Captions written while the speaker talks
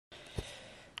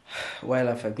Ouais,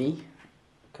 la famille,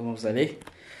 comment vous allez?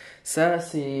 Ça,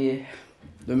 c'est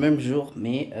le même jour,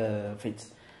 mais en fait,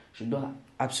 je dois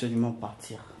absolument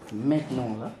partir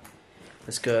maintenant, là.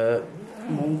 Parce que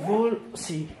mon vol,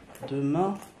 c'est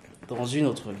demain dans une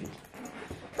autre ville.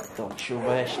 Donc, je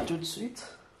voyage tout de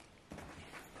suite.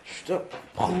 Je dois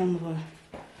prendre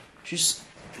juste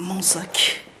mon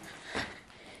sac.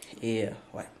 Et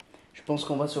ouais, je pense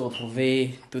qu'on va se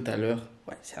retrouver tout à l'heure.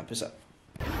 Ouais, c'est un peu ça.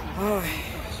 Ah ouais,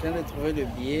 je viens de trouver le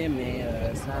billet, mais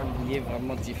c'est un billet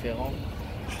vraiment différent.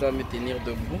 Je dois me tenir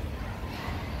debout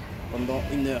pendant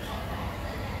 1 heure.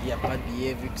 Il n'y a pas de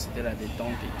billet vu que c'était la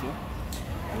détente et tout.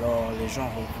 Alors les gens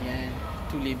reviennent,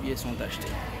 tous les billets sont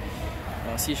achetés.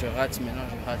 Alors si je rate maintenant,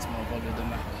 je rate mon vol de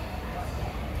demain.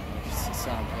 C'est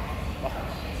ça un peu. Bon,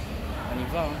 on y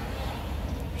va, hein.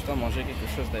 Je dois manger quelque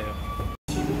chose d'ailleurs.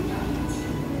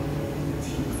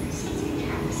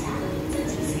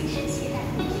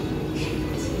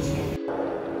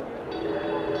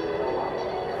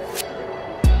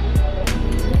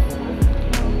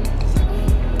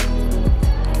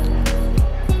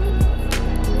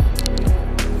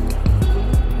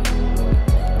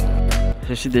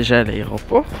 Je suis déjà à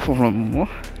l'aéroport pour le moment.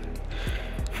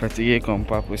 Fatigué comme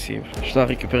pas possible. Je dois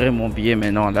récupérer mon billet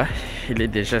maintenant là. Il est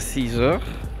déjà 6 heures.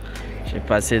 J'ai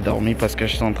pas assez dormi parce que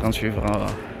je suis en train de suivre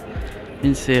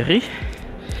une série.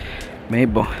 Mais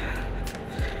bon,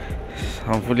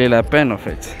 ça en voulait la peine en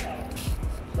fait.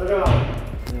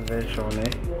 Une belle journée.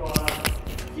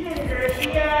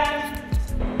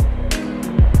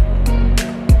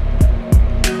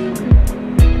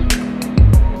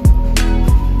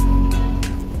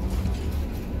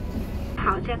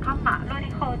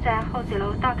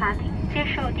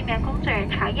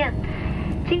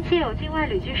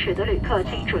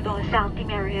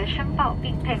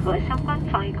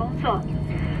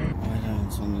 Voilà,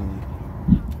 ils sont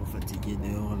trop fatigués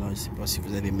dehors là, je sais pas si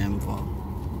vous allez même voir.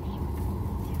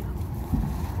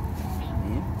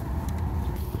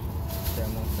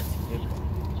 Tellement fatigué quoi.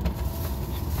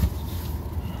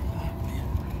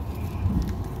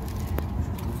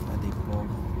 Je trouve pas des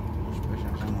pauvres. Je peux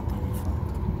chercher mon téléphone.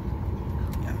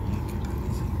 Il n'y a rien que la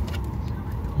maison.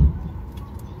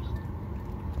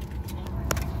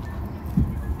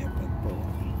 Il n'y a pas de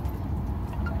pauvres.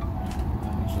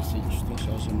 Je dois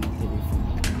chercher mon téléphone.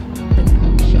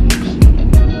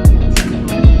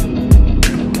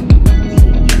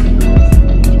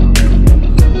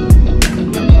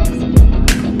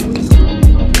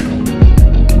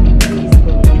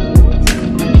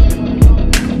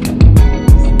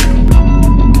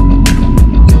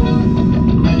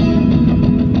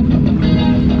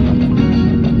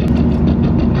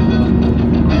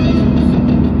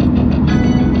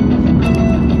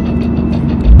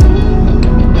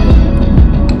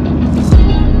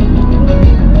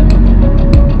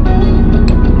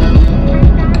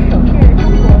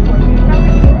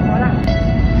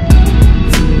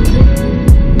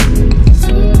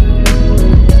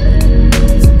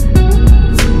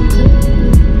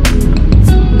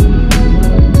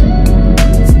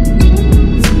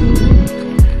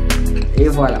 Et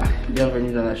voilà,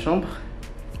 bienvenue dans la chambre.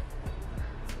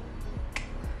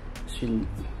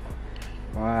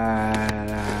 Voilà.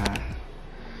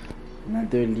 On a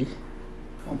 2 lits,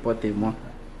 mon pote et moi.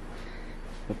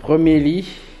 Le premier lit,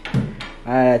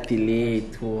 à la télé et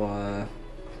tout.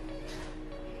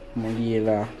 Mon lit est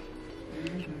là.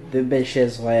 2 belles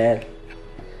chaises royales.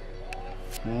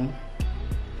 On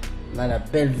a la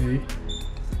belle vue.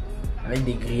 Avec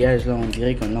des grillages là, on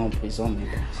dirait qu'on est en prison, mais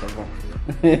bon, ça va.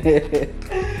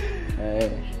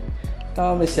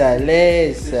 Non mais c'est à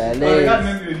l'aise, c'est à l'aise.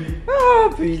 Oh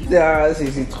putain,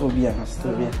 c'est trop bien, c'est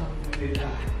trop bien.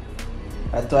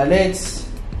 La toilette,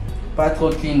 pas trop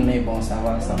clean, mais bon, ça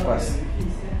va, ça passe.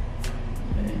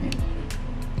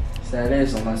 C'est à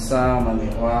l'aise, on a ça, on a un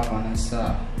miroir, on a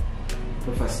ça. On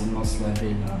peut facilement se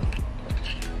laver là.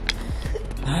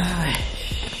 Ah ouais.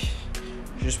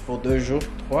 Juste pour 2 jours,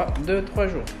 3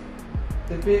 jours.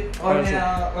 On est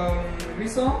à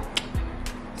 800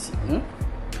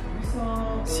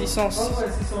 600.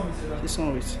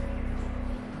 608.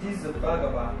 10 pas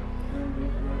là-bas.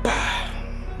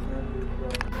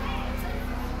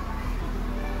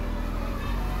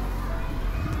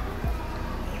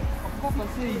 On va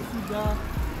passer ici là.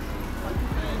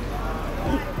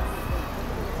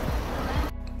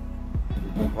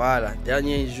 Voilà,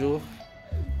 dernier jour.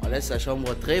 On laisse sa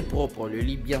chambre très propre, le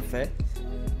lit bien fait.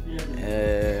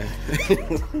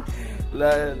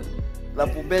 La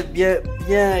poubelle bien,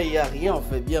 il n'y a rien, on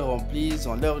fait bien rempli.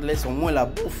 On leur laisse au moins la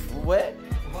bouffe, ouais.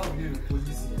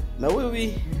 Mais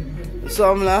oui, nous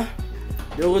sommes là,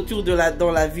 de retour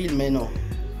dans la ville, mais non.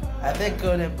 avec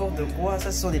n'importe quoi.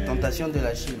 Ça, ce sont des tentations de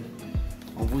la Chine.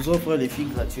 On vous offre les filles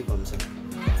gratuites comme ça.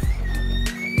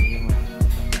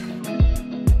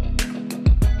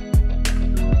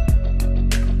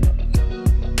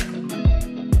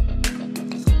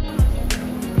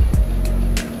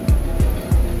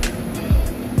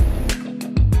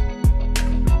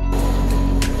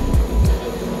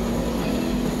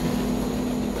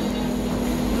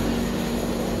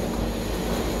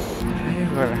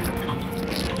 Voilà.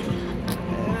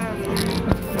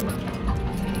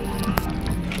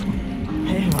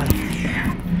 Et voilà.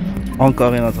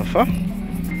 Encore une autre fois.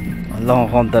 Là, on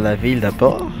rentre dans la ville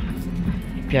d'abord.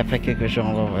 Puis après quelques jours,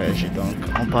 on va voyager. Donc,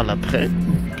 on parle après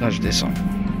quand je descends.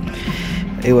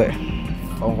 Et ouais,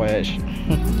 on voyage.